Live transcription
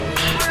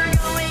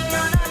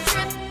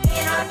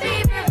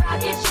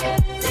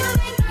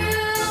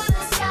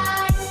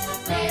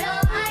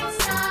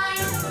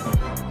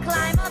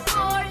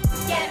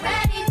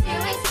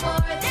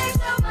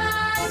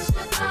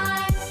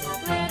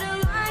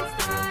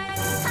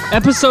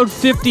Episode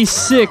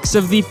 56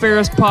 of the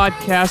Ferris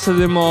podcast of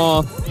them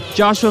all.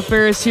 Joshua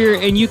Ferris here,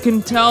 and you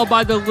can tell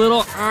by the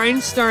little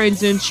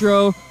Einstein's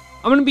intro,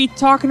 I'm going to be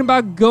talking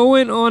about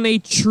going on a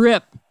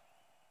trip.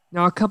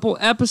 Now, a couple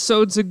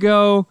episodes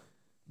ago,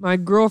 my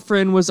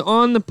girlfriend was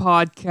on the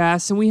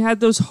podcast, and we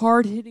had those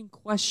hard-hitting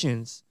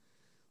questions.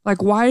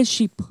 Like, why does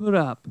she put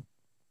up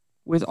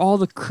with all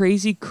the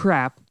crazy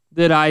crap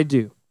that I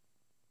do?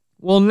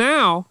 Well,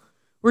 now,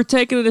 we're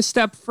taking it a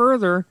step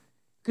further,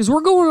 because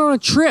we're going on a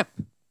trip.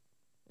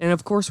 And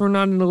of course, we're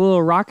not in a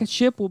little rocket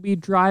ship. We'll be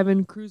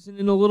cruising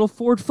in a little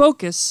Ford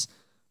Focus.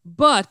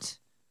 But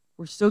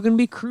we're still going to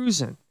be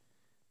cruising.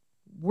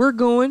 We're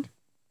going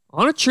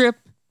on a trip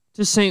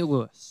to St.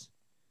 Louis.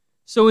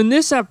 So in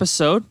this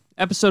episode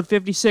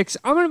 56,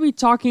 I'm going to be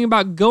talking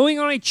about going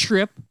on a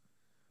trip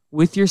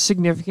with your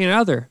significant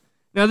other.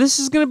 Now, this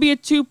is going to be a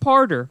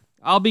two-parter.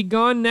 I'll be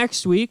gone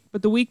next week,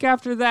 but the week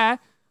after that,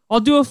 I'll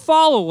do a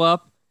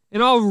follow-up,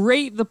 and I'll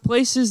rate the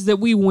places that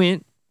we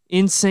went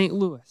in St.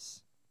 Louis.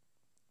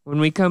 When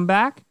we come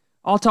back,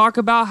 I'll talk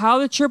about how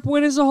the trip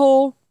went as a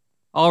whole.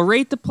 I'll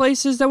rate the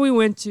places that we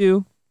went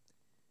to.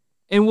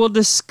 And we'll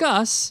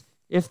discuss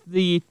if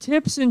the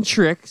tips and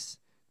tricks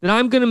that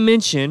I'm going to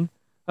mention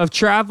of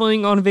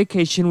traveling on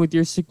vacation with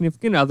your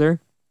significant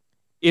other,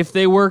 if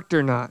they worked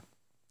or not.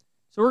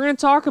 So we're going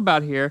to talk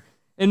about here.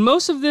 And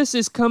most of this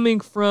is coming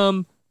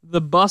from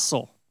The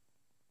Bustle.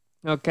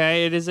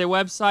 Okay, it is a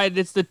website.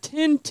 It's the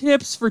 10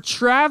 tips for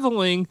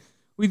traveling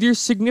with your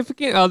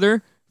significant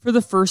other for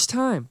the first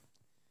time.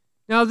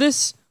 Now,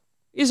 this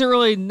isn't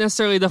really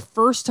necessarily the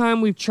first time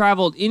we've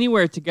traveled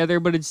anywhere together,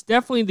 but it's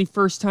definitely the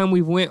first time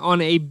we've went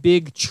on a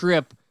big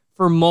trip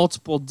for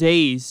multiple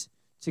days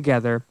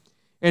together.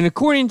 And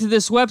according to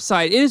this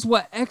website, it is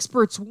what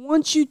experts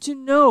want you to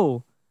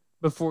know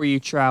before you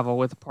travel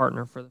with a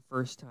partner for the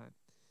first time.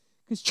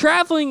 Because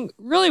traveling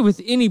really with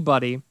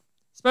anybody,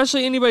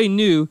 especially anybody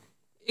new,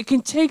 it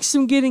can take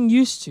some getting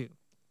used to.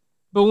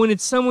 But when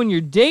it's someone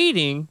you're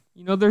dating,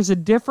 there's a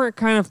different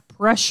kind of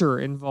pressure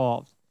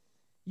involved.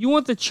 You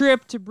want the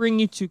trip to bring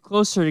you two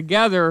closer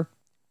together,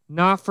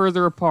 not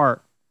further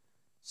apart.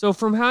 So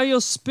from how you'll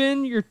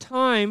spend your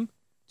time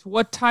to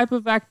what type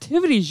of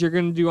activities you're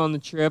going to do on the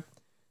trip,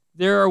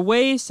 there are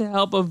ways to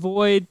help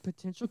avoid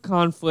potential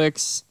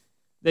conflicts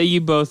that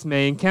you both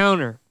may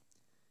encounter.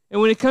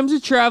 And when it comes to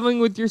traveling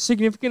with your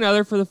significant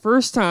other for the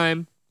first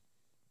time,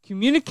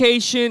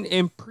 communication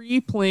and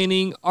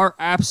pre-planning are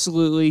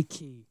absolutely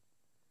key.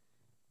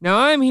 Now,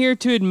 I'm here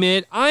to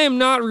admit I am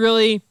not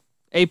really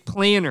a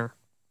planner.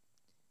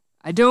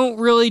 I don't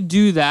really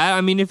do that.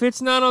 I mean, if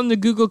it's not on the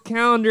Google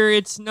Calendar,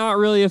 it's not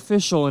really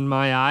official in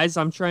my eyes.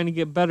 I'm trying to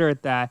get better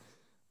at that.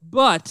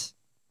 But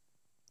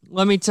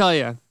let me tell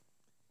you,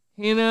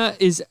 Hannah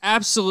is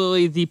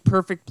absolutely the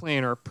perfect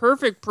planner,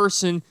 perfect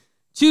person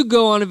to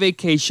go on a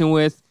vacation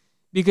with,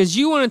 because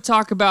you want to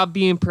talk about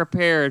being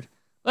prepared.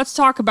 Let's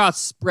talk about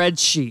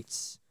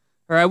spreadsheets.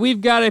 All right,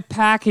 we've got a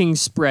packing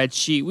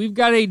spreadsheet. We've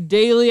got a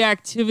daily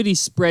activity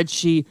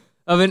spreadsheet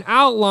of an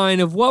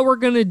outline of what we're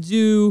going to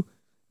do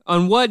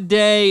on what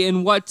day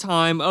and what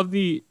time of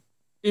the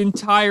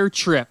entire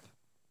trip.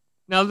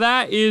 Now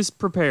that is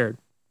prepared.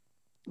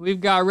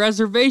 We've got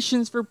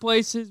reservations for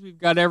places. We've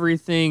got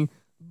everything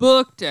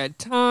booked at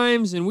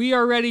times, and we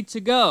are ready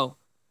to go.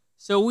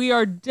 So we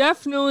are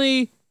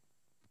definitely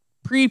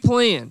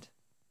pre-planned.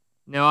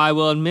 Now I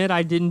will admit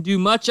I didn't do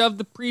much of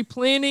the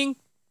pre-planning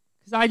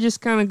because I just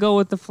kind of go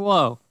with the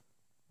flow.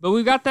 But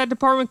we've got that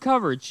department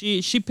covered.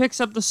 She picks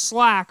up the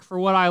slack for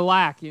what I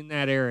lack in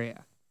that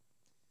area.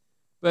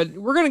 But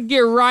we're going to get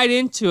right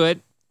into it,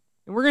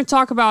 and we're going to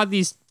talk about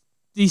these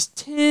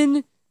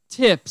 10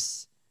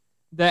 tips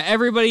that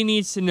everybody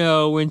needs to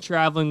know when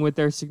traveling with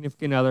their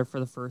significant other for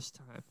the first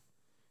time.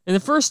 And the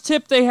first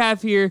tip they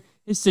have here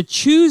is to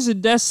choose a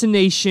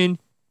destination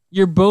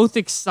you're both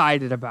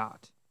excited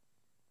about.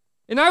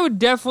 And I would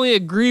definitely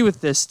agree with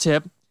this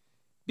tip,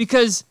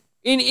 because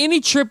in any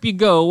trip you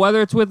go,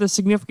 whether it's with a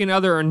significant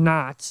other or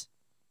not,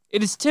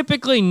 it is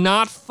typically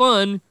not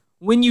fun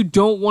when you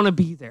don't want to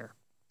be there.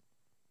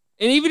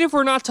 And even if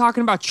we're not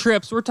talking about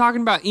trips, we're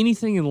talking about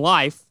anything in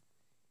life.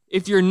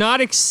 If you're not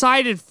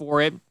excited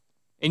for it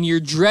and you're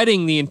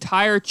dreading the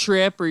entire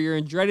trip or you're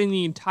dreading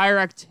the entire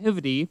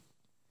activity,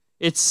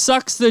 it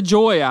sucks the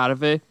joy out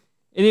of it,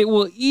 and it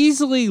will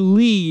easily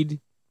lead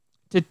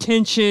to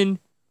tension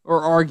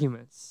or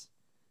arguments.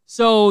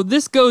 So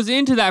this goes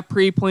into that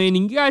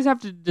pre-planning. You guys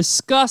have to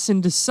discuss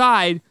and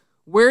decide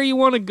where you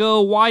want to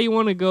go, why you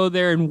want to go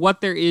there, and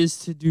what there is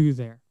to do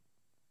there.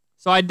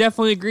 So I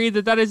definitely agree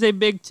that is a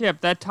big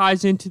tip. That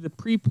ties into the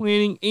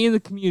pre-planning and the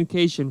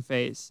communication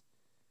phase.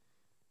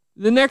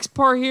 The next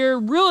part here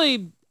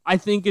really, I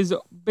think, is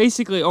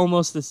basically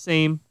almost the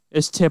same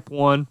as tip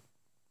 1.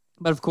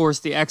 But of course,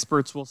 the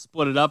experts will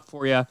split it up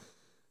for you.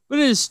 But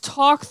it is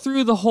talk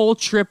through the whole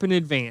trip in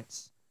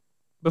advance.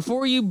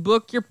 Before you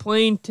book your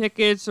plane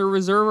tickets or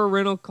reserve a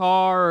rental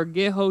car or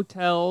get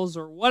hotels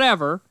or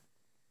whatever,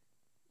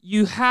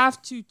 you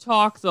have to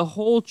talk the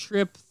whole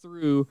trip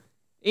through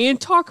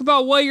and talk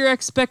about what your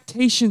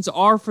expectations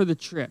are for the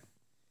trip.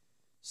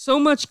 So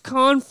much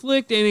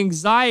conflict and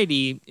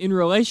anxiety in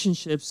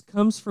relationships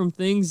comes from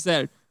things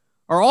that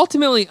are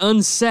ultimately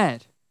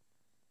unsaid.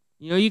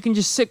 You can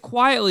just sit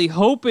quietly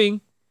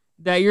hoping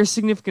that your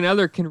significant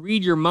other can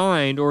read your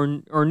mind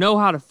or know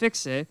how to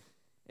fix it,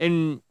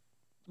 and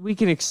we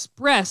can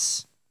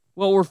express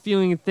what we're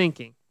feeling and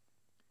thinking.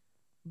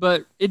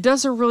 But it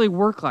doesn't really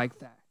work like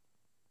that.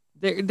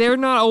 They're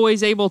not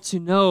always able to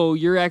know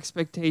your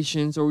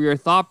expectations or your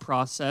thought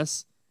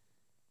process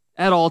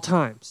at all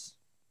times.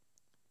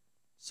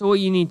 So what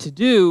you need to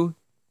do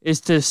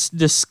is to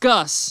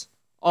discuss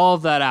all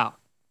of that out.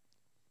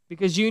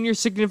 Because you and your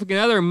significant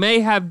other may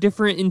have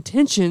different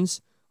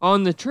intentions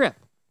on the trip.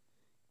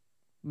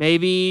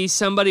 Maybe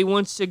somebody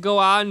wants to go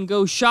out and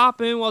go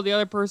shopping while the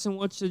other person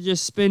wants to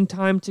just spend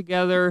time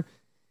together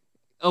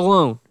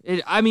alone.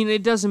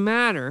 It doesn't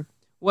matter.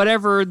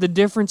 Whatever the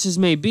differences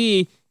may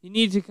be, you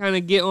need to kind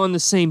of get on the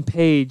same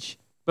page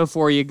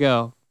before you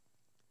go.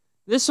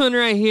 This one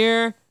right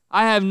here,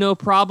 I have no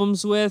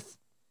problems with.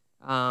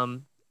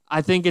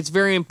 I think it's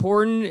very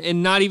important,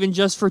 and not even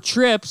just for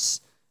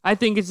trips. I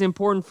think it's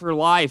important for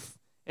life.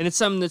 And it's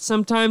something that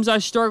sometimes I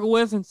struggle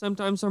with, and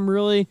sometimes I'm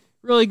really,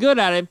 really good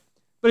at it.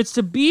 But it's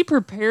to be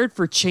prepared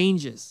for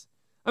changes.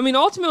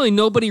 Ultimately,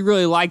 nobody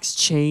really likes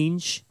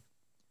change.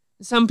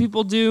 Some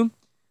people do.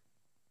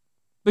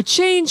 But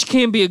change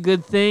can be a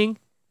good thing,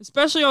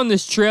 especially on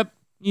this trip.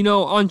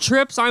 On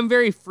trips, I'm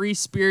very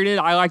free-spirited.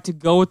 I like to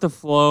go with the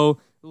flow,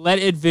 let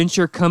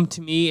adventure come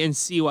to me and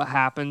see what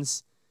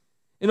happens.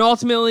 And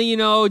ultimately,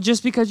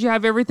 just because you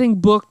have everything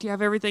booked, you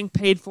have everything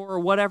paid for, or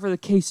whatever the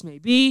case may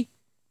be,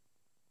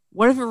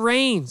 what if it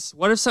rains?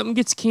 What if something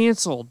gets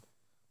canceled?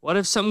 What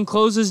if something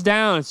closes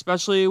down,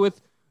 especially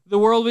with the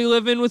world we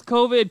live in with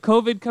COVID?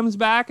 COVID comes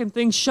back and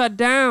things shut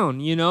down,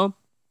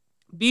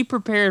 Be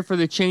prepared for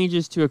the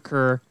changes to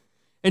occur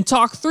and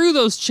talk through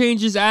those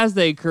changes as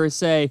they occur.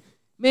 Say,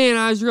 man,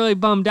 I was really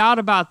bummed out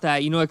about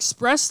that.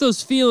 Express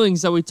those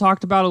feelings that we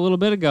talked about a little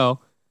bit ago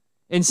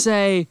and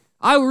say,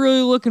 I'm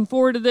really looking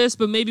forward to this,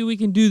 but maybe we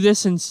can do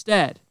this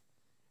instead.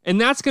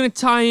 And that's going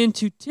to tie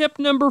into tip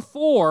number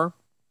 4,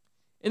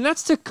 and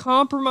that's to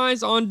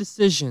compromise on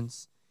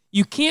decisions.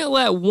 You can't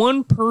let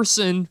one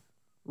person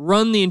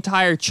run the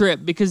entire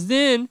trip, because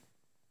then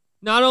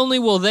not only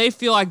will they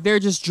feel like they're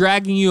just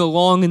dragging you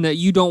along and that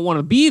you don't want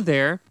to be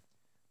there,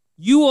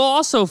 you will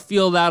also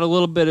feel that a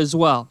little bit as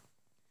well.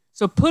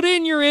 So put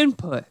in your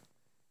input.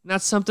 And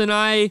that's something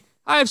I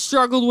have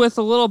struggled with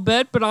a little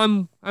bit, but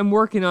I'm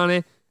working on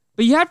it.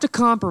 But you have to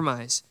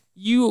compromise.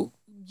 You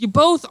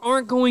both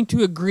aren't going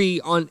to agree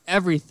on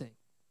everything.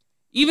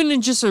 Even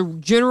in just a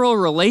general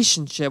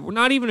relationship, or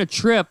not even a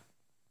trip,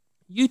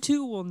 you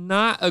two will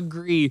not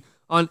agree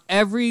on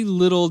every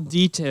little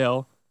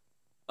detail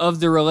of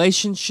the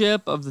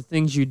relationship, of the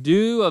things you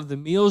do, of the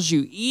meals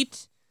you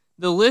eat.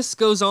 The list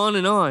goes on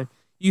and on.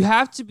 You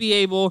have to be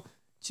able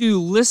to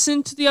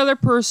listen to the other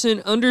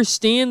person,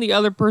 understand the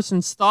other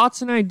person's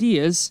thoughts and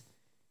ideas,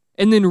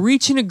 and then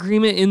reach an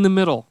agreement in the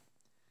middle.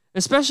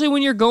 Especially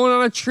when you're going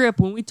on a trip,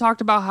 when we talked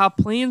about how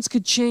plans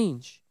could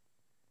change.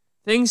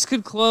 Things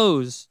could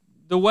close.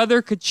 The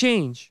weather could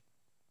change.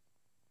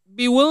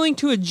 Be willing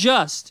to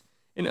adjust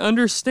and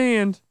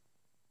understand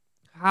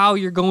how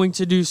you're going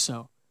to do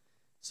so.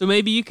 So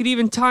maybe you could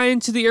even tie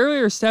into the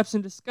earlier steps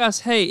and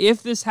discuss, hey,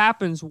 if this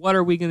happens, what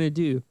are we going to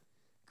do?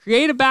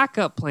 Create a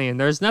backup plan.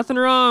 There's nothing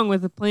wrong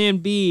with a plan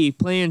B,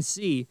 plan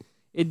C.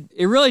 It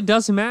really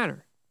doesn't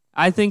matter.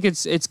 I think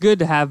it's good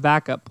to have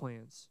backup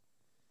plans.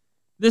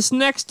 This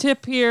next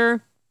tip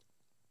here,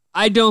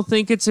 I don't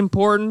think it's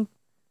important,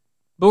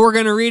 but we're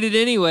going to read it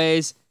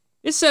anyways.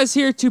 It says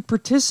here to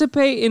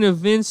participate in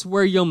events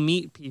where you'll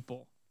meet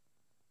people.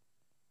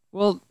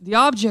 Well, the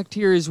object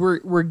here is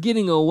we're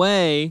getting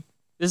away.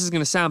 This is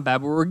going to sound bad,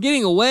 but we're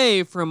getting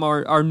away from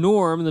our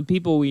norm, the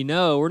people we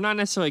know. We're not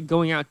necessarily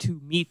going out to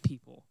meet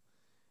people.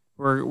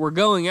 We're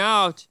going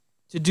out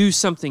to do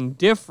something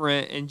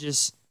different and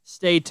just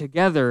stay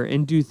together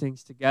and do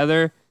things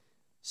together.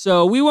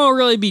 So we won't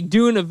really be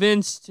doing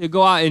events to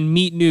go out and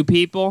meet new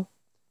people.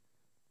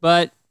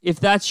 But if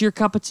that's your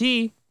cup of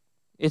tea,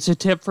 it's a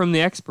tip from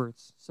the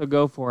experts. So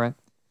go for it.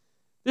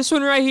 This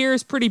one right here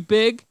is pretty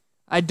big.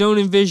 I don't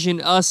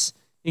envision us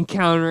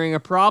encountering a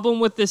problem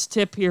with this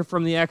tip here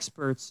from the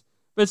experts.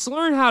 But it's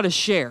learn how to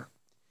share.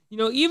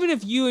 Even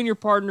if you and your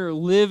partner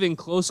live in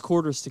close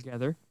quarters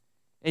together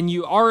and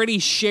you already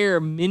share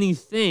many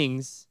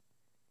things,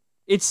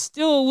 it's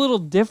still a little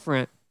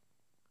different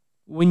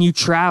when you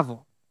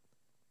travel.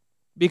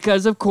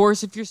 Because, of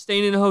course, if you're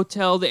staying in a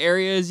hotel, the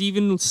area is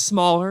even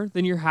smaller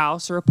than your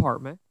house or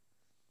apartment.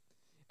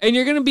 And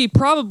you're going to be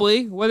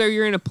probably, whether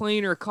you're in a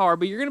plane or a car,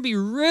 but you're going to be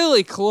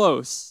really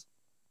close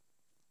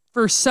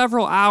for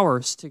several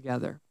hours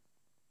together.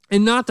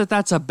 And not that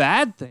that's a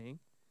bad thing,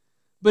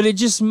 but it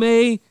just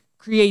may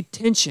create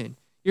tension.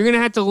 You're going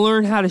to have to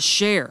learn how to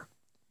share.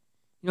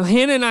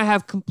 Hannah and I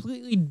have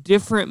completely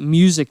different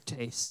music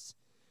tastes.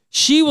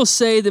 She will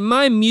say that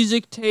my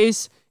music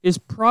taste is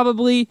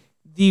probably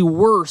the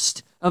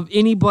worst of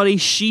anybody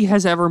she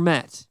has ever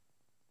met.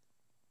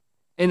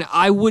 And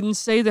I wouldn't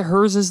say that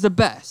hers is the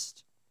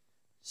best.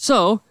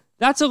 So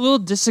that's a little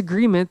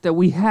disagreement that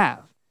we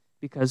have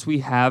because we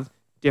have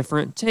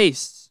different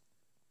tastes.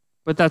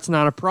 But that's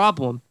not a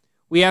problem.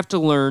 We have to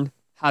learn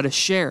how to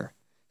share.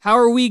 How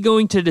are we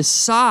going to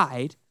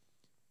decide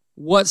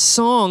what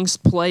songs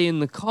play in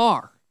the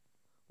car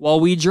while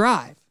we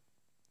drive?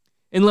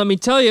 And let me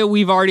tell you,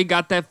 we've already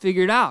got that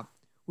figured out.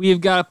 We have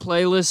got a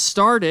playlist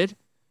started,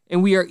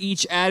 and we are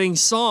each adding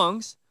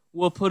songs.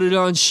 We'll put it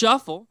on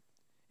shuffle,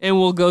 and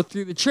we'll go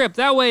through the trip.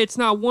 That way, it's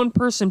not one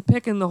person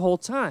picking the whole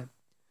time.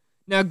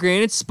 Now,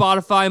 granted,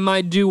 Spotify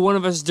might do one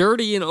of us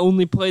dirty and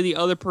only play the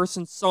other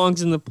person's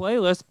songs in the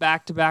playlist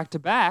back to back to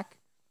back,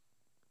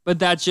 but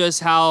that's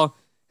just how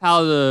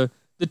the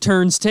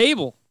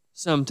turntable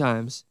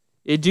sometimes.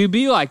 It do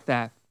be like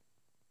that.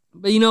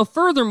 But,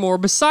 furthermore,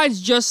 besides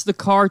just the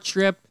car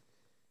trip,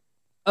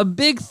 a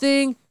big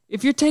thing,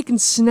 if you're taking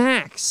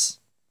snacks,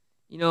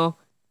 you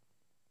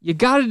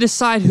got to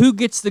decide who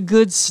gets the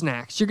good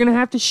snacks. You're going to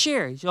have to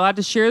share. You'll have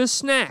to share the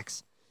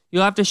snacks.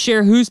 You'll have to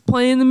share who's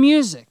playing the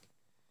music.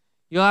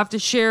 You'll have to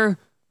share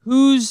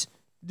who's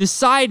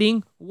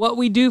deciding what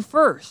we do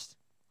first.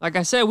 Like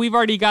I said, we've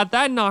already got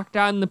that knocked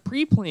out in the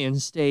pre-plan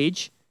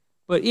stage.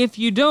 But if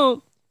you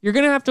don't, you're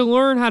going to have to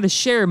learn how to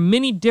share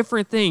many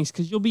different things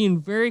because you'll be in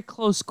very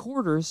close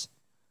quarters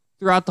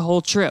throughout the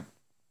whole trip.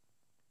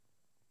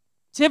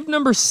 Tip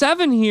number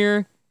 7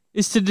 here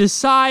is to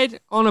decide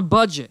on a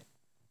budget.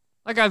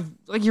 Like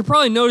you're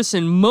probably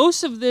noticing,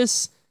 most of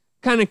this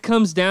kind of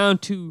comes down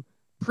to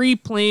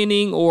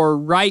pre-planning or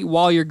right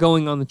while you're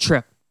going on the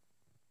trip.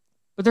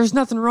 But there's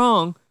nothing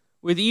wrong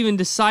with even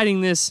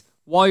deciding this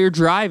while you're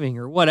driving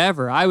or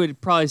whatever. I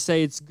would probably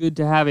say it's good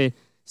to have it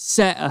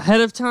set ahead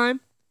of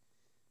time.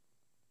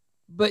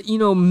 But,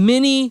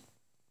 many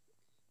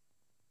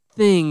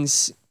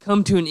things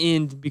come to an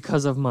end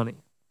because of money.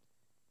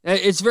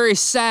 It's very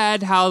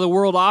sad how the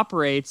world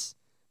operates,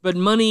 but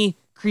money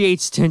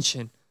creates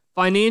tension.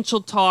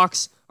 Financial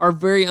talks are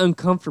very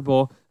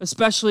uncomfortable,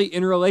 especially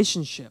in a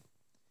relationship.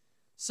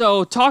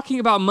 So talking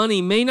about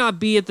money may not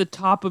be at the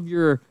top of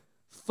your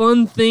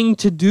fun thing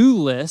to do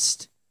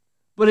list,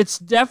 but it's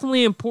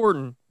definitely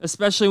important,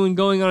 especially when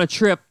going on a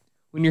trip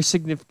when your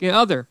significant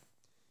other.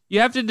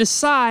 You have to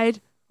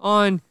decide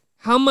on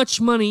how much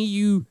money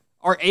you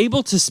are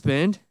able to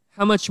spend,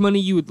 how much money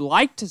you would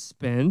like to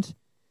spend,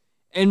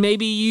 and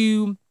maybe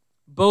you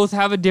both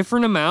have a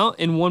different amount,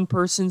 and one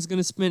person's going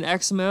to spend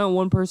X amount,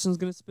 one person's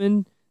going to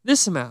spend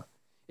this amount.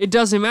 It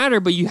doesn't matter,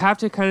 but you have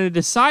to kind of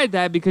decide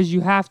that because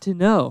you have to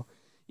know.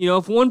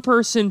 If one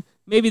person,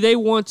 maybe they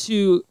want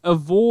to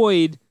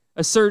avoid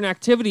a certain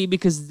activity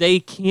because they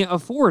can't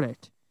afford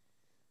it.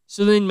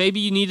 So then maybe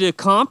you need to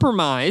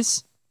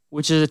compromise,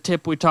 which is a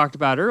tip we talked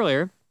about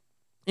earlier,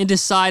 and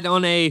decide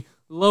on a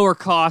lower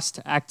cost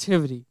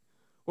activity.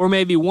 Or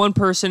maybe one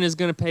person is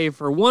going to pay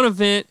for one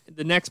event,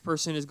 the next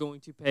person is going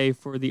to pay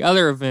for the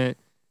other event,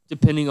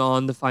 depending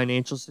on the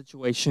financial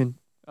situation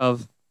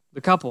of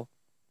the couple.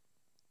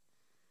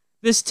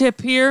 This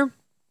tip here,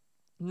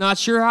 not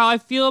sure how I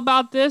feel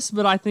about this,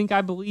 but I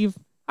believe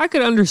I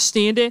could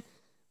understand it.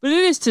 But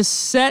it is to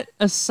set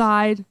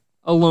aside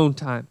alone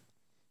time.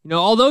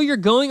 Although you're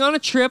going on a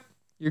trip,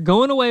 you're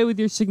going away with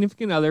your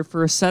significant other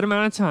for a set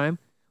amount of time,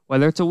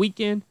 whether it's a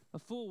weekend, a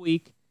full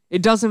week,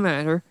 it doesn't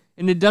matter.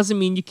 And it doesn't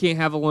mean you can't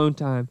have alone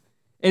time.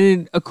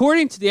 And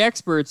according to the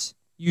experts,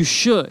 you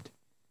should.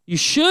 You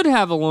should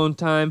have alone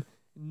time,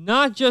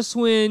 not just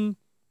when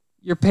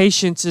your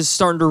patience is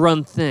starting to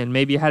run thin.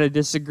 Maybe you had a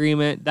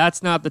disagreement.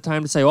 That's not the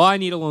time to say, I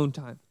need alone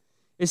time.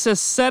 It says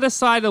set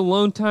aside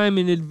alone time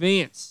in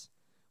advance.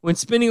 When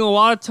spending a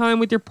lot of time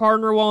with your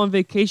partner while on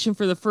vacation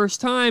for the first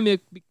time,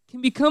 it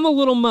can become a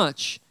little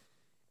much.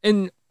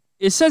 And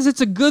it says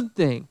it's a good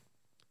thing,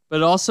 but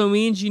it also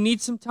means you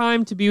need some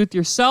time to be with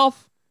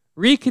yourself,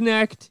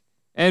 reconnect,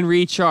 and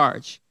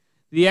recharge.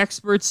 The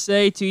experts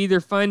say to either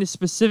find a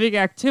specific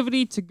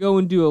activity to go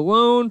and do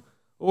alone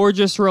or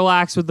just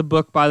relax with a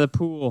book by the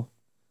pool.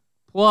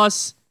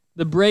 Plus,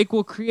 the break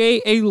will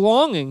create a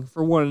longing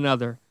for one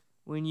another.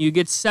 When you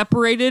get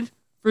separated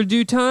for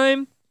due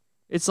time,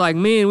 it's like,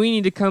 man, we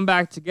need to come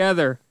back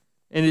together.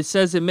 And it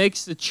says it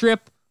makes the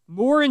trip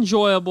more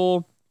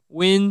enjoyable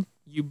when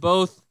you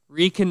both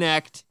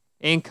reconnect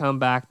and come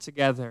back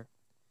together.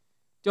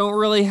 Don't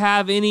really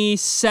have any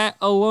set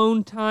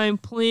alone time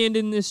planned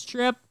in this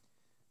trip,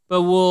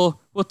 but we'll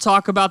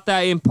talk about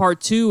that in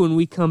part 2 when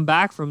we come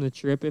back from the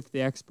trip, if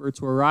the experts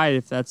were right,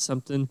 if that's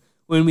something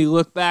when we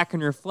look back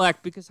and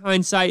reflect, because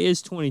hindsight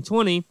is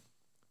 2020.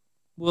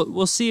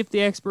 We'll see if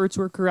the experts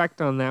were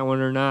correct on that one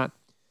or not.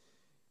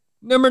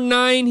 Number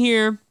 9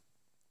 here,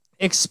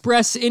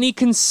 express any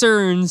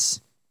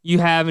concerns you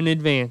have in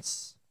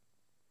advance.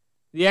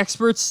 The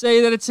experts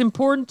say that it's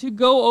important to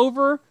go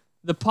over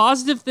the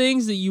positive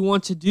things that you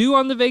want to do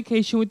on the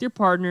vacation with your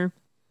partner,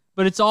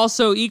 but it's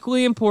also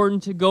equally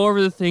important to go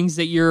over the things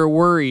that you're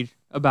worried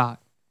about,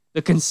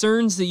 the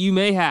concerns that you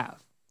may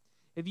have.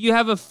 If you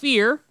have a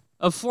fear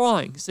of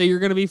flying, say you're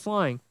going to be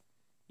flying,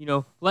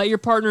 let your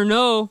partner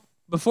know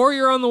before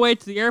you're on the way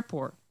to the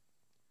airport.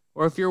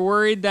 Or if you're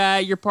worried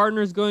that your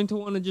partner is going to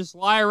want to just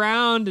lie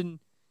around and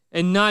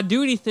and not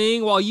do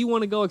anything while you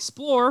want to go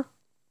explore,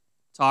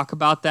 talk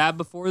about that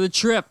before the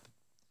trip.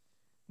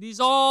 These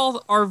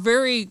all are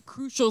very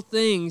crucial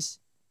things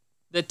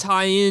that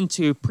tie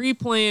into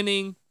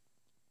pre-planning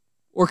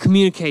or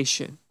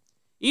communication.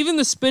 Even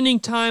the spending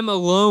time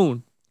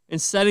alone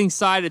and setting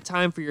aside a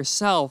time for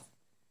yourself,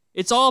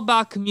 it's all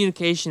about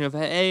communication of,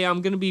 hey,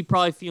 I'm going to be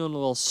probably feeling a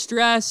little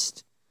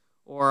stressed,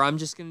 or I'm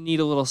just going to need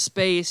a little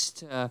space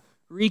to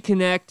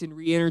reconnect and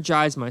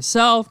re-energize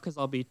myself because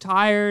I'll be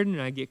tired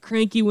and I get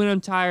cranky when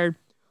I'm tired.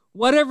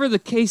 Whatever the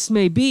case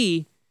may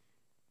be,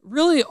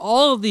 really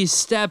all of these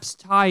steps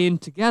tie in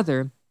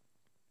together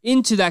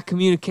into that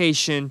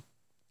communication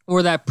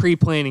or that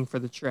pre-planning for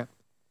the trip.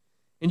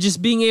 And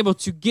just being able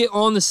to get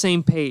on the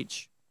same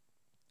page,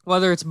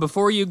 whether it's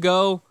before you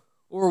go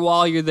or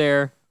while you're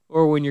there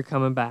or when you're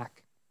coming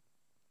back.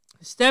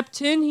 Step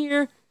 10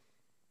 here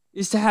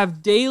is to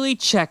have daily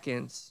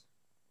check-ins.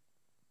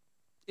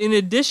 In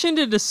addition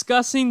to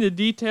discussing the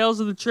details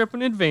of the trip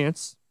in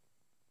advance,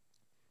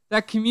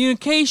 that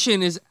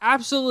communication is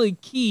absolutely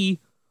key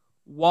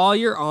while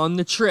you're on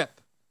the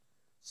trip.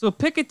 So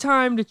pick a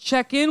time to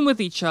check in with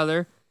each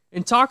other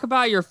and talk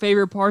about your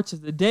favorite parts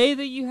of the day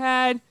that you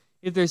had,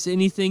 if there's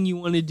anything you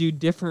want to do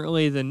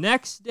differently the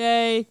next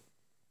day,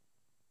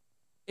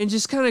 and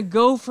just kind of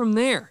go from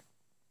there.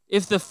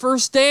 If the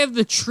first day of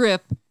the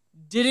trip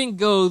didn't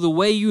go the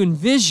way you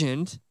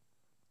envisioned,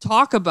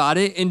 talk about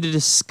it and to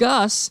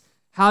discuss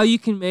how you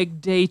can make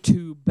day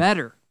 2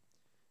 better.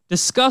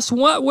 Discuss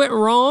what went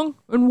wrong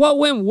and what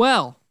went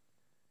well.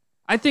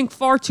 I think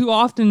far too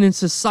often in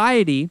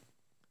society,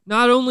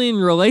 not only in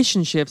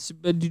relationships,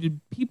 but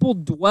people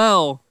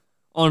dwell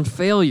on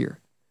failure.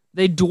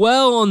 They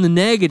dwell on the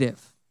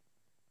negative,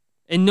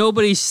 and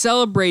nobody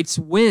celebrates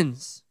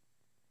wins.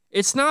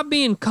 It's not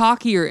being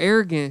cocky or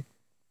arrogant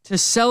to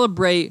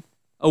celebrate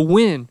a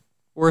win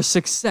or a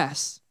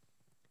success.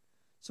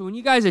 So when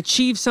you guys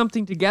achieve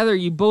something together,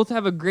 you both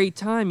have a great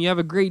time, you have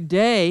a great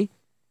day,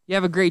 you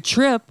have a great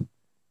trip,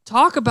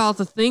 talk about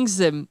the things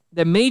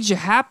that made you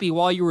happy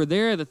while you were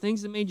there, the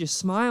things that made you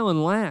smile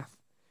and laugh.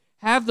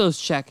 Have those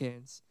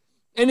check-ins.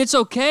 And it's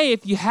okay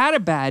if you had a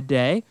bad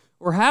day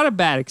or had a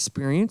bad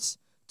experience.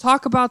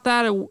 Talk about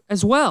that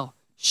as well.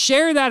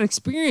 Share that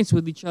experience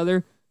with each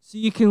other so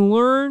you can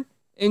learn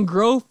and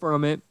grow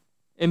from it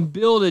and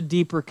build a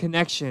deeper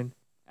connection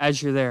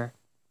as you're there.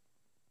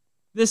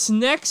 This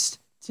next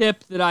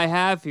tip that I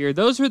have here,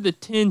 those were the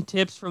 10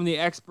 tips from the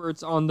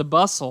experts on the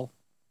bustle.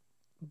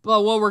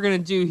 But what we're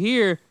going to do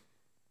here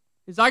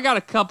is I got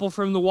a couple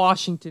from the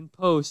Washington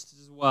Post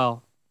as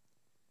well.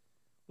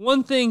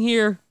 One thing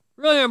here,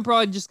 really I'm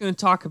probably just going to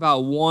talk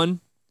about one.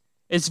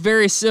 It's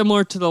very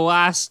similar to the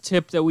last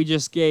tip that we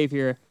just gave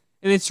here,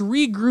 and it's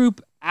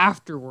regroup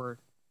afterward.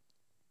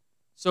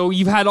 So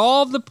you've had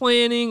all of the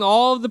planning,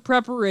 all of the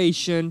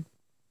preparation,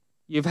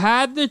 you've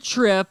had the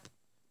trip,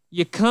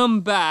 you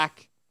come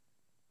back,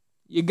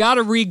 you got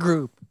to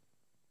regroup.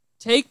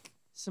 Take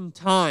some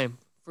time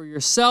for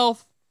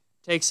yourself,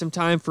 take some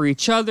time for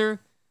each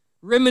other,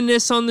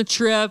 reminisce on the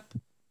trip,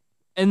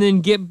 and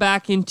then get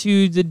back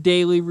into the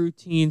daily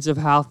routines of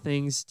how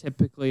things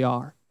typically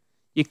are.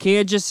 You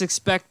can't just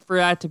expect for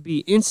that to be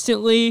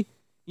instantly.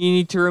 You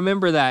need to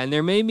remember that. And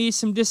there may be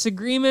some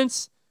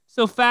disagreements,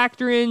 so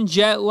factor in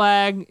jet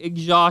lag,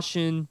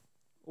 exhaustion,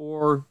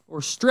 or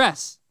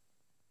stress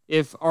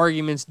if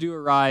arguments do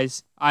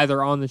arise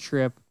either on the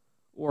trip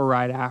or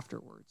right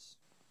afterwards.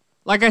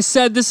 Like I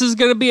said, this is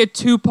going to be a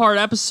 2-part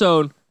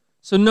episode.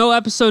 So no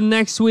episode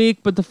next week,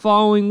 but the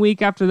following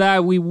week after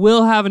that, we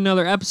will have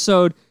another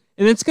episode.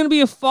 And it's going to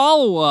be a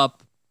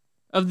follow-up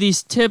of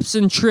these tips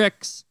and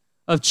tricks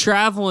of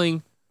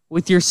traveling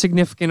with your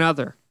significant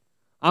other.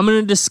 I'm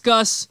going to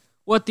discuss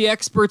what the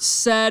experts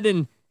said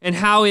and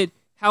how it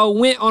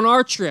went on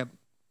our trip.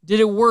 Did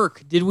it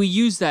work? Did we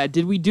use that?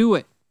 Did we do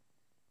it?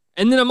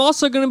 And then I'm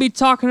also going to be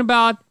talking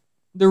about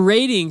the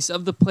ratings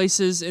of the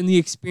places and the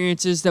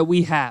experiences that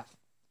we have.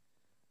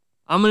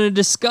 I'm going to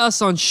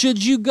discuss on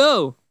should you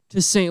go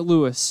to St.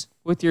 Louis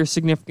with your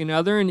significant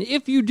other, and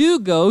if you do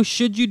go,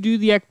 should you do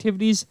the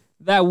activities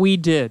that we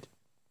did?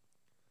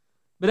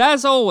 But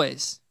as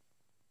always,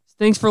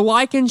 thanks for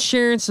liking,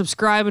 sharing,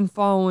 subscribing,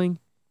 following.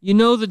 You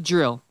know the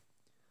drill.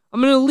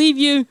 I'm going to leave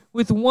you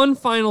with one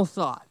final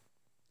thought.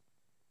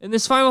 And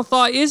this final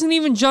thought isn't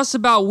even just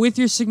about with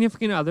your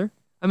significant other.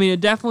 I mean,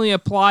 it definitely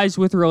applies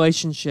with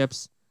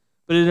relationships,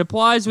 but it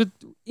applies with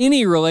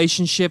any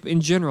relationship in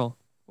general,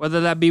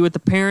 whether that be with a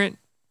parent,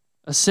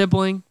 a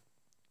sibling,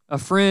 a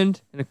friend,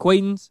 an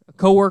acquaintance, a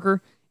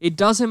coworker. It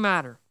doesn't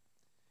matter.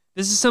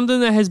 This is something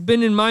that has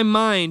been in my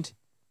mind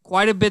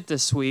quite a bit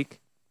this week,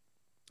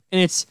 and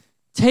it's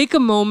take a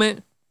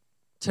moment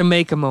to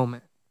make a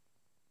moment.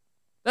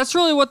 That's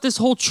really what this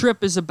whole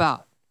trip is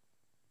about.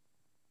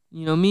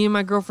 You know, me and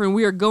my girlfriend,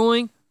 we are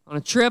going on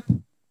a trip,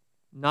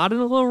 not in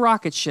a little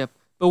rocket ship,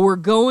 but we're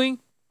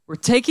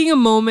taking a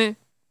moment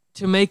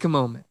to make a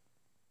moment,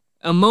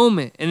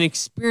 an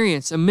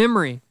experience, a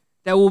memory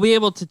that we'll be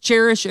able to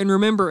cherish and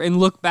remember and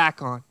look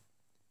back on.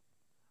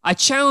 I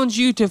challenge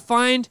you to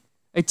find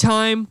a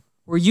time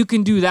where you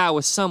can do that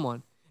with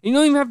someone. You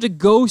don't even have to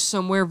go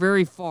somewhere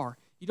very far.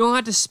 You don't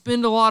have to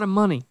spend a lot of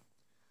money.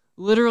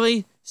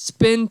 Literally,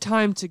 spend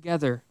time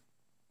together.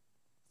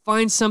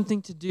 Find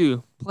something to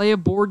do. Play a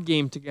board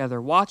game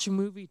together. Watch a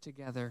movie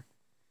together.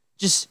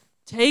 Just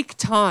take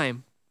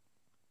time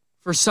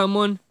for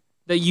someone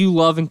that you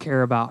love and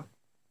care about.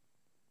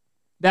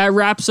 That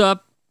wraps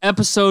up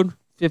episode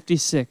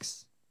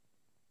 56.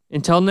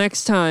 Until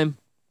next time,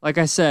 like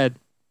I said,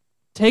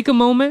 take a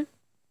moment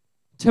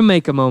to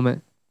make a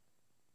moment.